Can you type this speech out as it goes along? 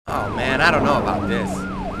Oh man, I don't know about this.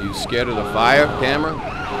 You scared of the fire, Cameron?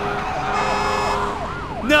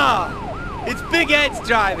 No! It's Big Ed's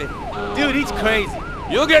driving. Dude, he's crazy.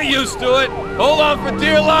 You'll get used to it. Hold on for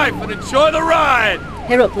dear life and enjoy the ride!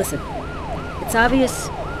 Hey, Rope, listen. It's obvious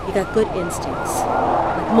you got good instincts.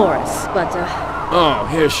 Like Morris, but, Oh,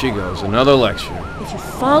 here she goes, another lecture. if you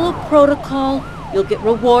follow protocol, you'll get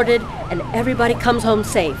rewarded and everybody comes home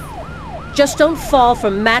safe. Just don't fall for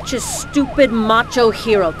Match's stupid macho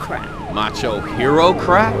hero crap. Macho hero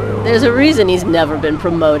crap? There's a reason he's never been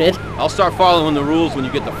promoted. I'll start following the rules when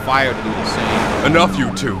you get the fire to do the same. Enough,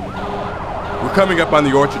 you two. We're coming up on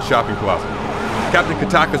the Orchard Shopping Plaza. Captain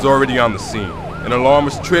Kataka's already on the scene. An alarm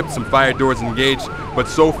was tripped, some fire doors engaged, but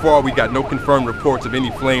so far we got no confirmed reports of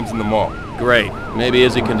any flames in the mall. Great. Maybe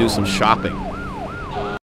Izzy can do some shopping.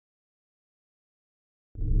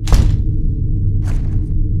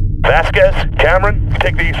 Vasquez, Cameron,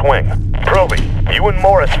 take the east wing. Proby, you and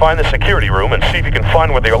Morris find the security room and see if you can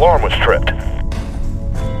find where the alarm was tripped.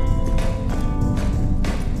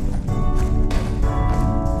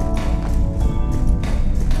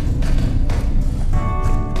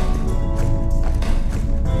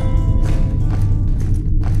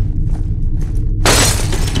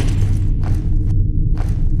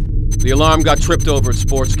 The alarm got tripped over at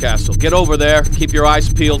Sports Castle. Get over there, keep your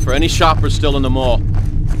eyes peeled for any shoppers still in the mall.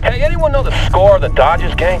 Hey, anyone know the score of the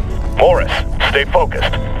Dodgers game? Morris, stay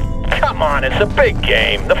focused. Come on, it's a big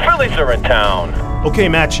game. The Phillies are in town. Okay,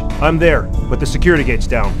 Match, I'm there, but the security gate's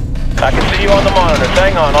down. I can see you on the monitors.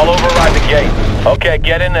 Hang on, I'll override the gate. Okay,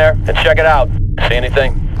 get in there and check it out. See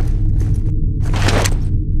anything?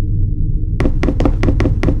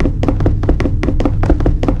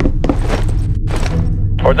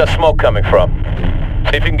 Where's that smoke coming from?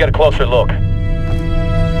 See if you can get a closer look.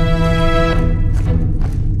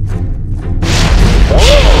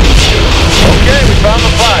 Whoa! Okay, we found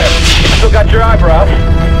the fire. You still got your eyebrows.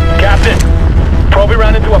 Captain, Proby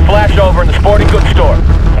ran into a flashover in the sporting goods store.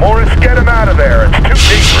 Morris, get him out of there. It's too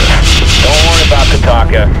dangerous. Don't worry about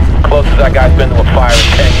Kataka. Closest that guy's been to a fire in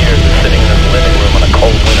 10 years is sitting in his living room on a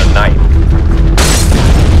cold winter night.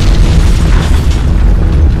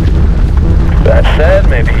 That said,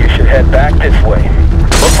 maybe you should head back this way.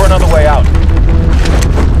 Look for another way out.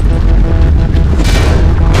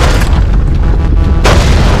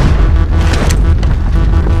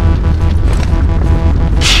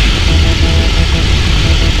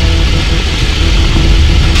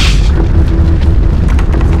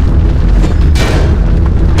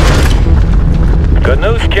 Good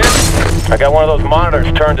news, kid. I got one of those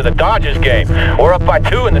monitors turned to the Dodgers game. We're up by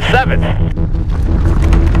 2 in the 7th.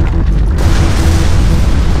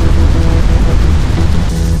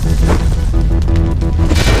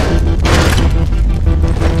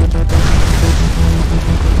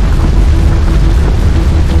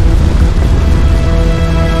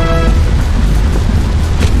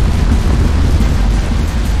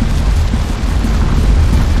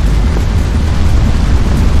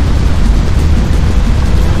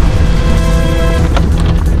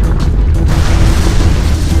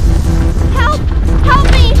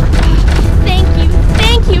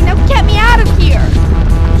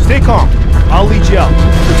 Stay calm. I'll lead you out.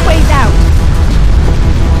 Which way's out?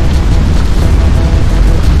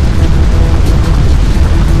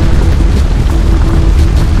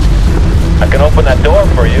 I can open that door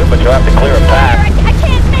for you, but you'll have to clear a path. I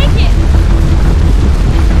can't make it!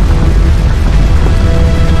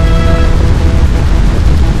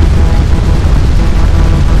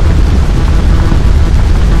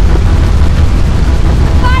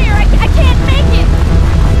 Fire! I can't make it!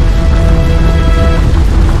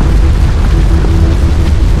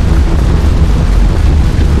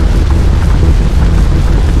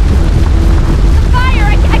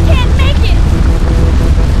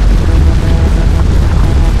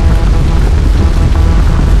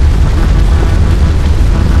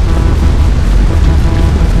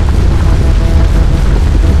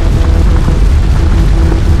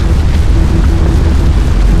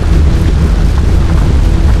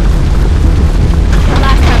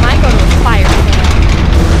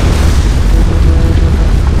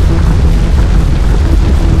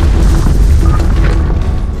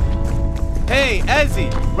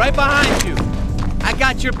 Right behind you. I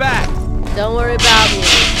got your back. Don't worry about me.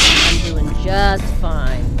 I'm doing just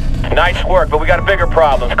fine. Nice work, but we got a bigger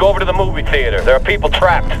problem. Let's go over to the movie theater. There are people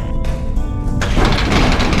trapped.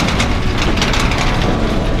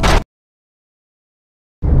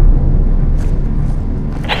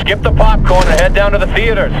 Skip the popcorn and head down to the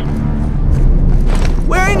theaters.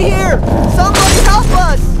 We're in here! Somebody help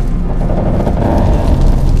us!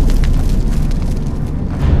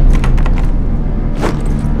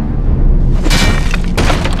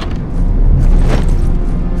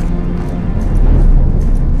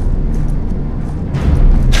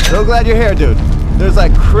 So glad you're here, dude. There's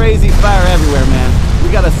like crazy fire everywhere, man.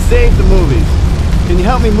 We gotta save the movies. Can you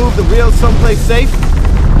help me move the reels someplace safe?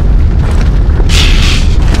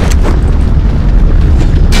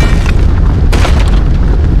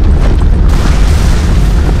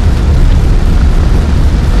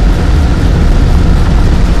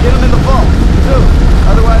 Get them in the vault, dude.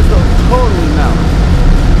 Otherwise they'll totally melt.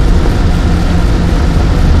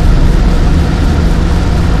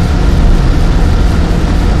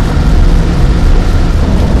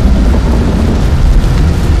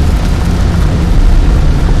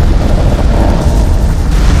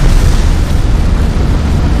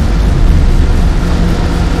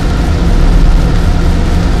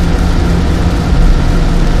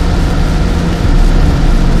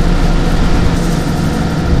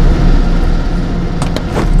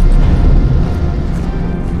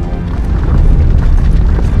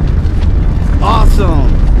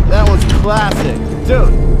 Classic.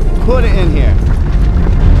 Dude, put it in here.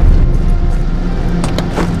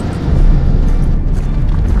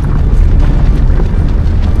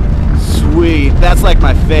 Sweet, that's like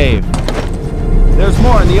my fave. There's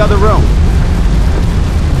more in the other room.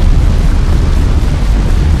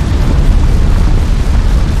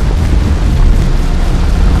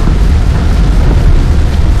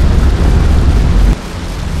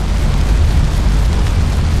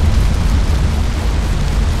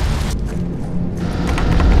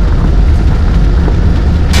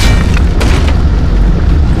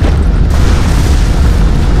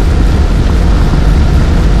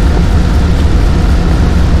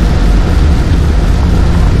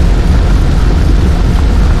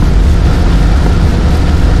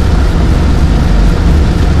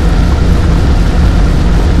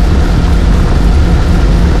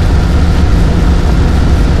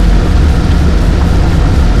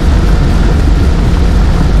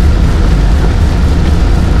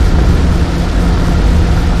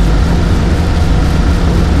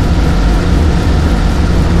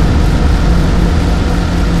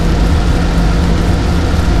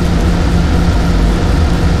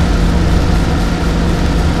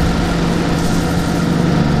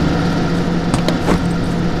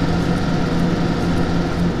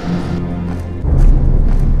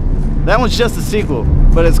 That one's just a sequel,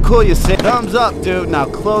 but it's cool you say. Thumbs up, dude. Now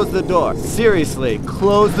close the door. Seriously,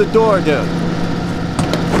 close the door, dude.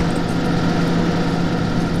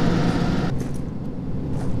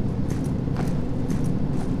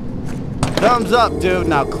 Thumbs up, dude.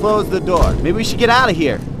 Now close the door. Maybe we should get out of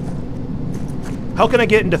here. How can I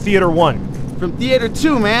get into Theater 1? From Theater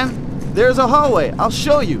 2, man. There's a hallway. I'll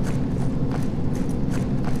show you.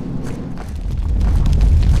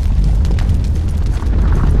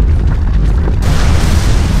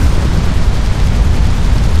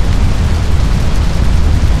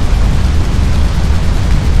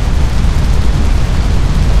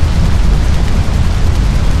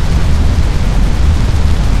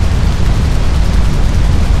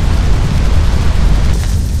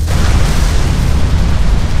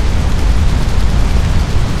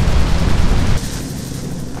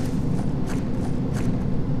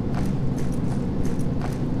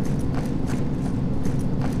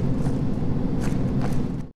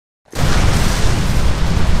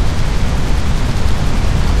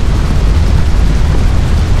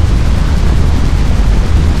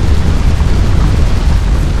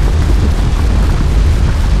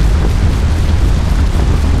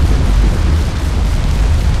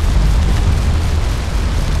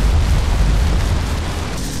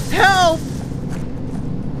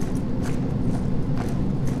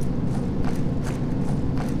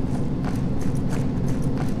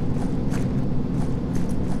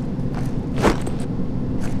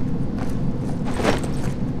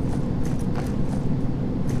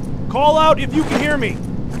 Call out if you can hear me.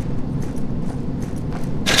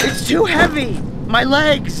 It's too heavy. My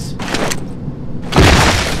legs.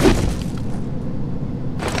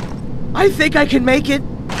 I think I can make it.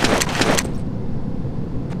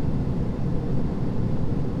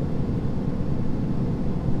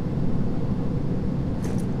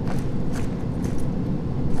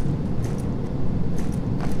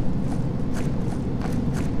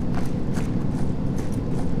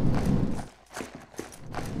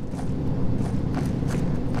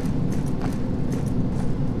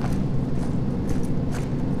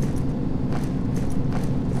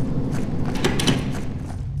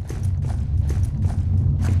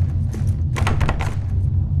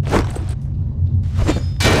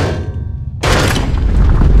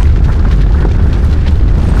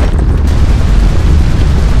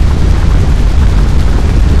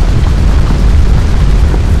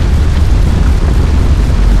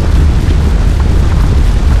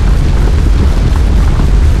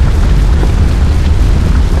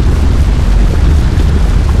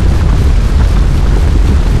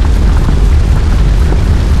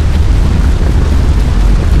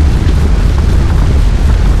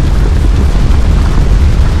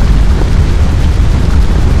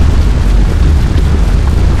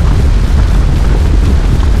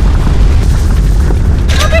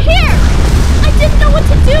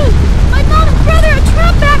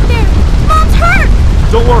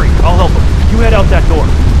 out that door.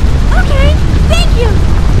 Okay, thank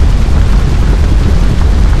you!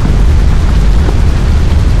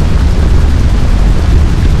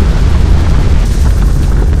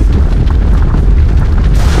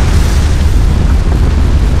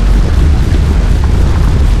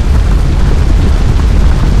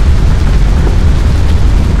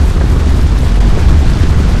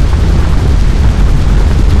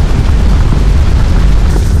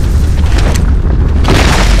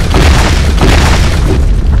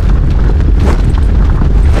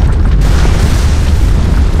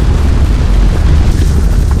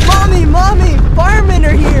 Mommy! Firemen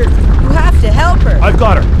are here! You have to help her! I've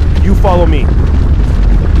got her. You follow me.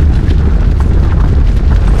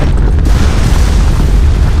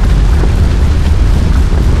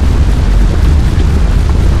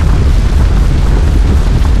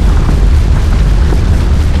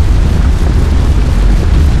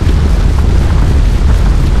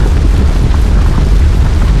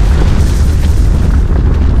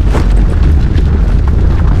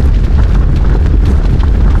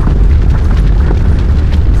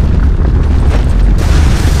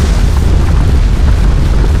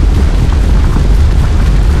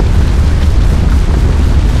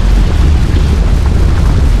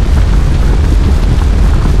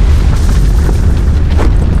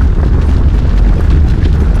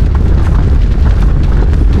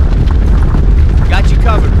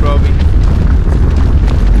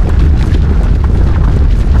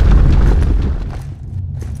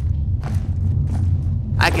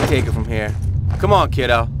 Take it from here. Come on,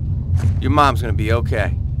 kiddo. Your mom's gonna be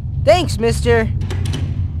okay. Thanks, mister.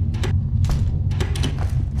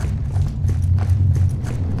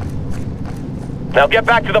 Now get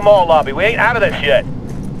back to the mall lobby. We ain't out of this yet.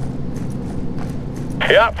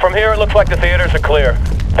 Yeah, from here it looks like the theaters are clear.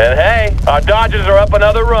 And hey, our Dodgers are up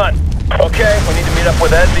another run. Okay, we need to meet up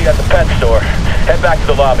with Ezzy at the pet store. Head back to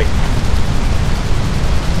the lobby.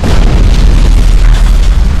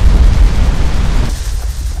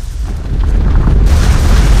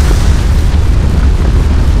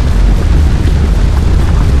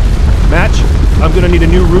 Match, I'm gonna need a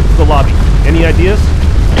new route to the lobby. Any ideas?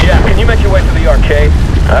 Yeah, can you make your way to the arcade?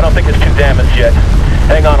 I don't think it's too damaged yet.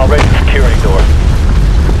 Hang on, I'll raise the security door.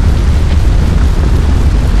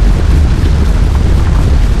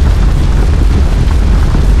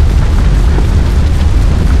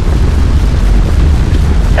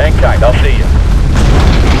 Hang tight, I'll see you.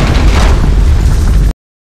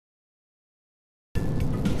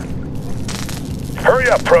 Hurry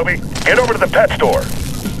up, Proby. Get over to the pet store.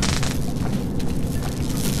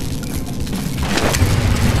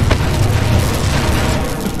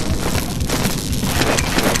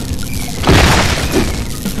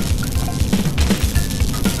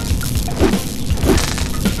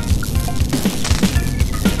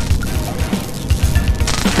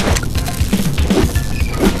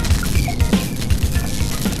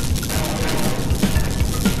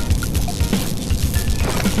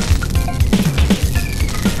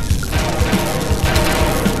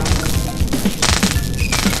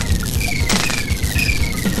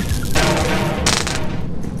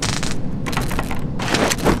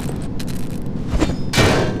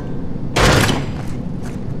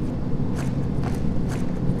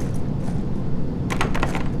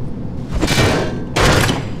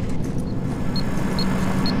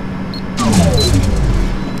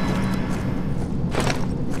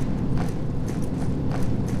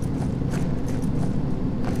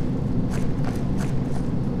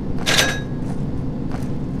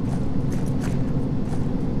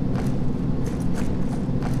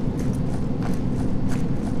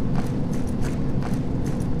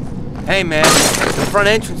 Hey man, the front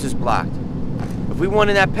entrance is blocked. If we want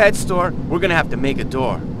in that pet store, we're gonna have to make a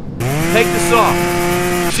door. Take this off.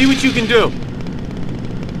 See what you can do.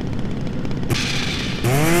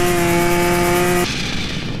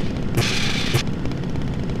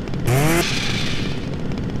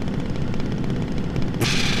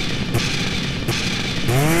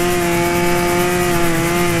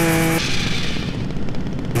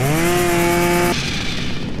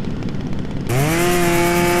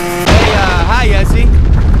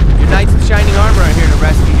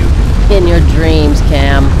 In your dreams,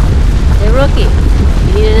 Cam. Hey, rookie,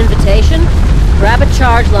 you need an invitation? Grab a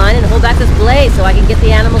charge line and hold back this blaze so I can get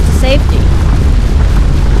the animals to safety.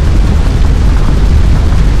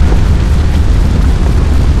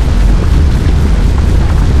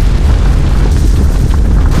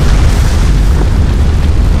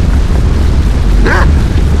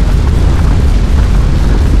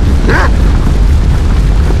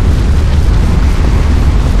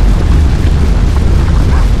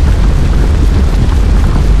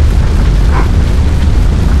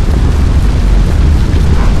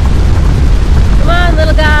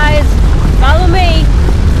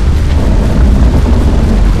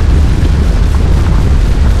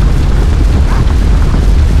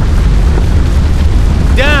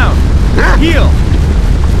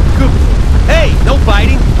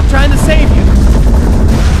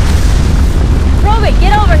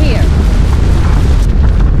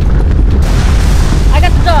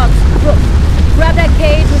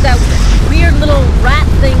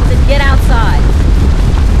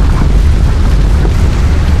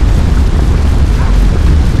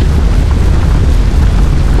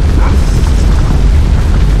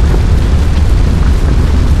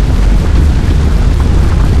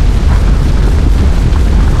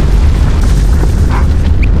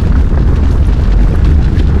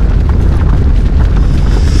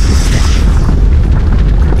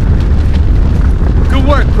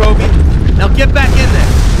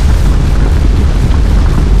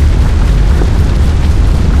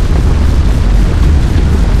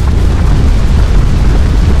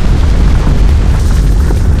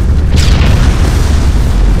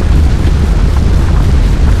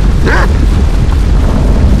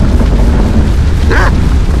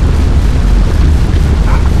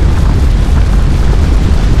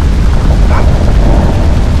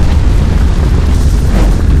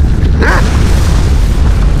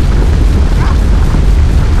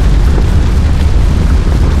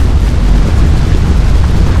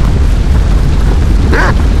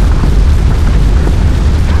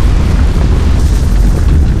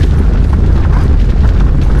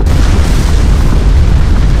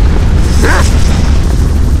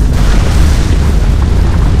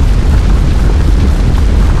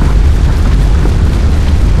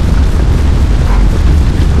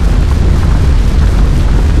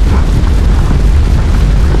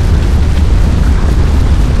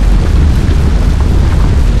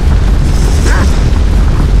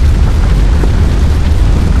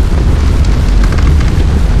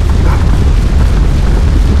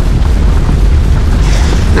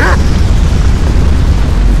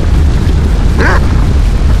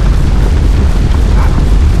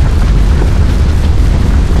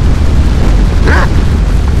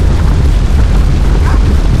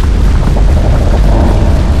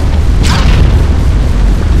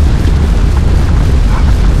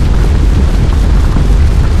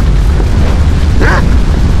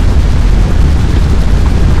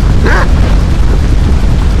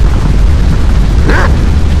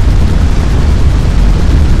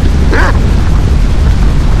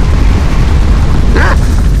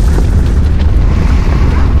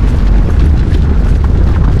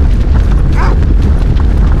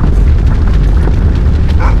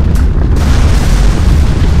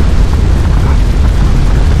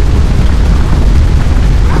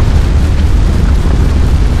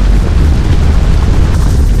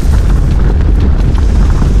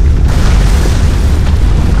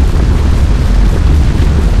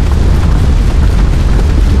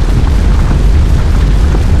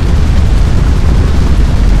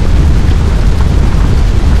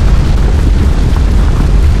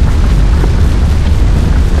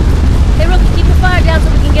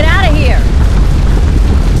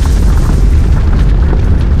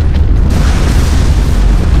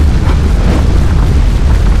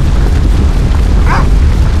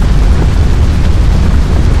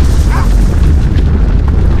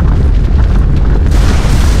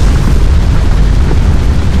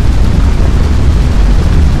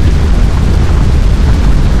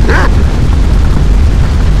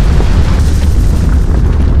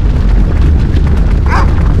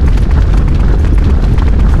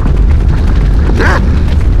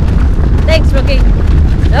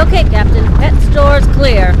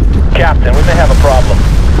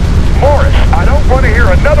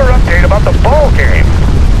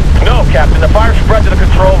 and the fire spread to the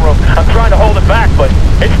control room. I'm trying to hold it back, but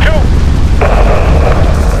it's too...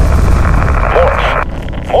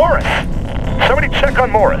 Morris! Somebody check on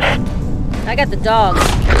Morris. I got the dog.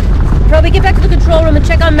 Proby, get back to the control room and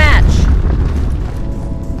check on Match.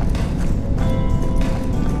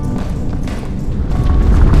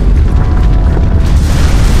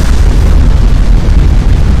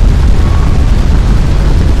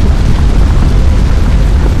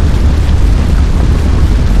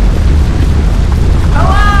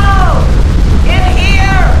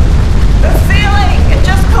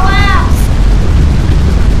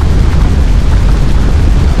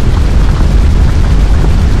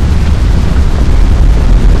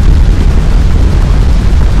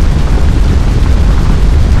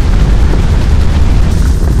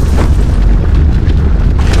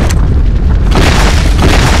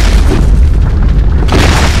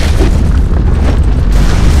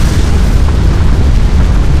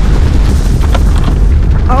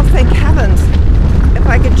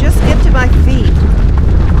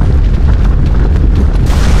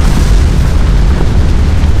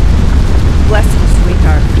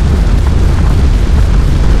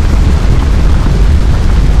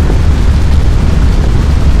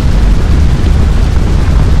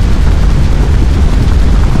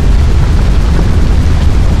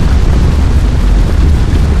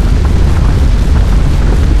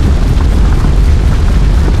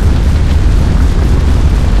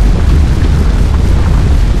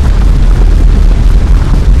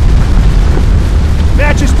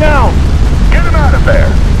 Down! Get him out of there!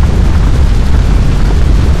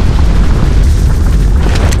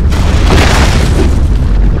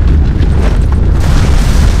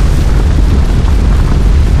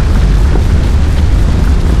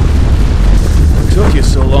 What took you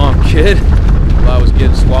so long, kid? Well, I was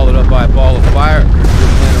getting swallowed up by a ball of fire.